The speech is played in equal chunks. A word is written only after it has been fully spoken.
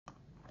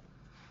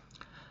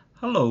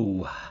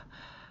Hello,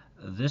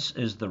 this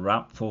is the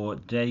wrap for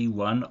day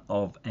one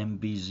of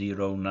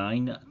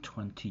mb09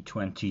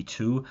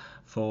 2022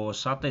 for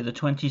Saturday the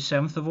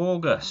 27th of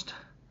August,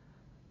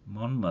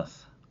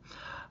 Monmouth.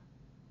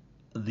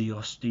 The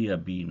austere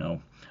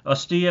Beano.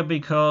 Austere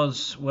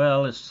because,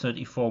 well, it's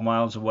 34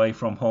 miles away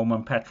from home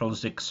and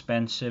petrol's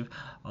expensive,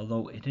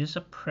 although it is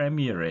a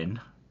Premier Inn.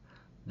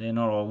 They're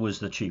not always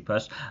the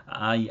cheapest.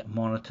 I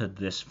monitored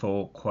this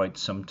for quite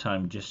some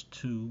time just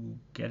to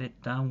get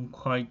it down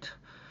quite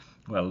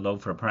low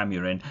for a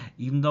Premier Inn,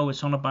 even though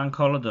it's on a bank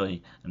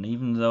holiday, and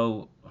even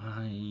though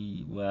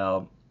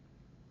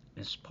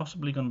it's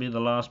possibly going to be the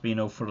last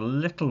Beano for a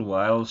little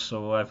while,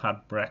 so I've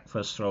had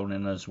breakfast thrown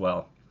in as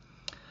well.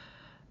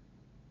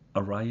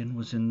 Orion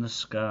was in the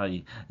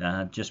sky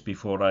just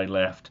before I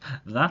left.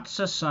 That's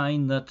a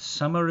sign that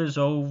summer is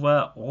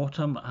over,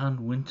 autumn and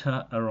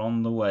winter are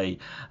on the way.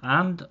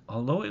 And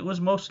although it was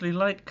mostly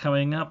light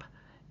coming up,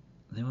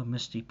 there were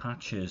misty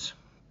patches.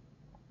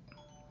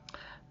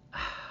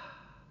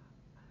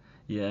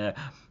 Yeah,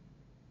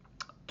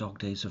 dog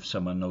days of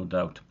summer, no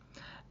doubt.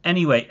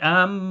 Anyway,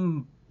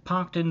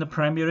 parked in the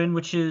Premier Inn,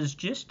 which is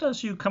just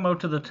as you come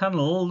out of the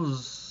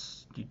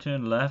tunnels. You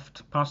turn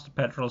left, past the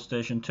petrol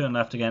station, turn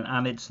left again,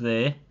 and it's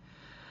there.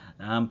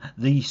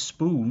 The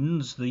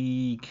Spoons,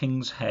 the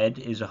King's Head,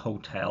 is a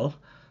hotel,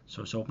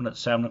 so it's open at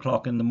 7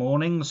 o'clock in the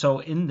morning. So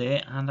in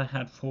there, and I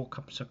had 4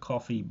 cups of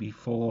coffee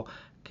before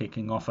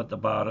kicking off at the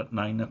bar at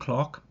 9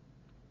 o'clock.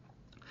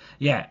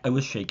 Yeah, I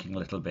was shaking a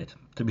little bit,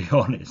 to be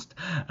honest.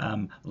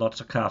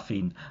 Lots of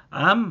caffeine.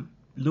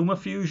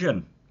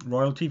 LumaFusion,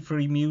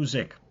 royalty-free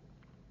music.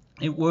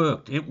 It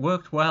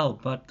worked well,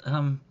 but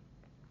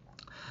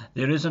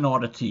there is an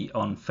oddity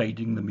on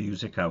fading the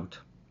music out.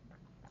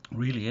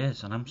 Really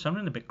is, and I'm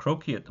sounding a bit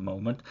croaky at the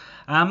moment.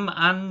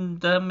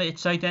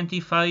 It's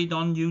identified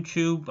on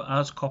YouTube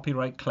as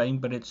copyright claim,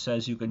 but it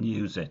says you can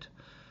use it.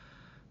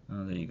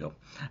 Oh, there you go.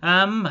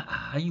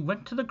 I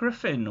went to the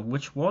Griffin,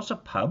 which was a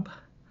pub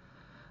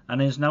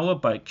and is now a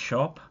bike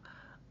shop,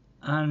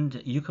 and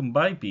you can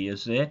buy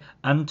beers there,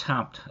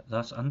 untapped.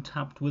 That's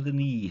untapped with an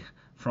E,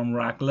 from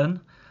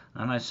Raglan.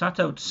 And I sat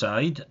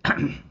outside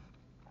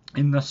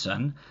in the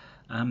sun.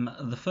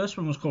 The first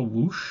one was called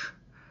Whoosh,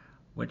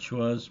 which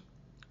was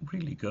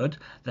really good.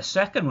 The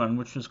second one,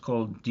 which was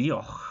called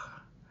Dioch,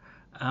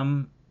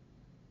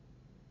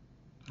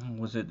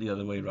 was it the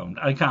other way around?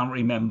 I can't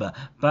remember,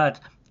 but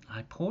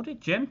I poured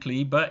it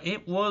gently, but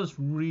it was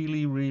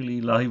really,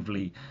 really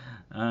lively,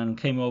 and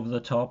came over the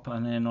top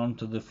and then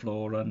onto the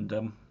floor,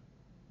 and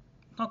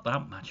not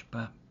that much,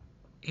 but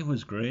it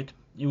was great.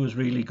 It was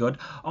really good.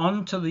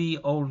 On to the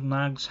Old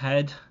Nag's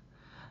Head,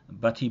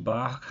 Butty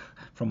Bark,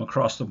 from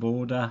across the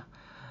border,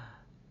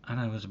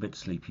 and I was a bit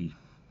sleepy.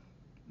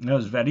 I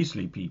was very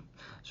sleepy,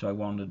 so I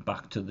wandered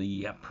back to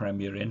the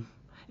Premier Inn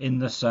in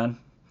the sun,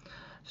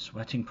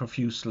 sweating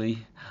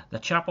profusely. The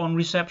chap on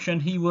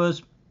reception, he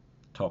was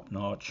top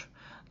notch.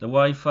 The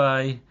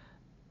Wi-Fi,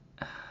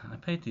 I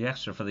paid the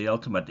extra for the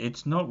ultimate.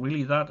 It's not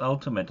really that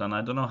ultimate, and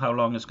I don't know how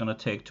long it's going to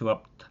take to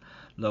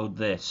upload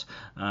this.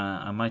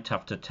 I might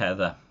have to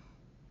tether.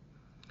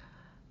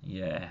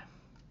 Yeah,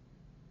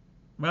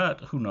 but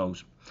who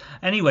knows.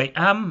 Anyway,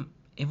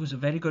 it was a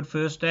very good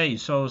first day,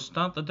 so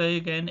start the day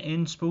again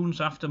in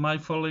Spoons after my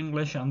full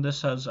English, and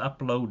this has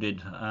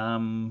uploaded.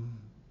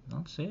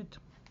 That's it.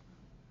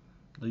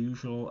 The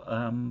usual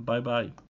bye bye.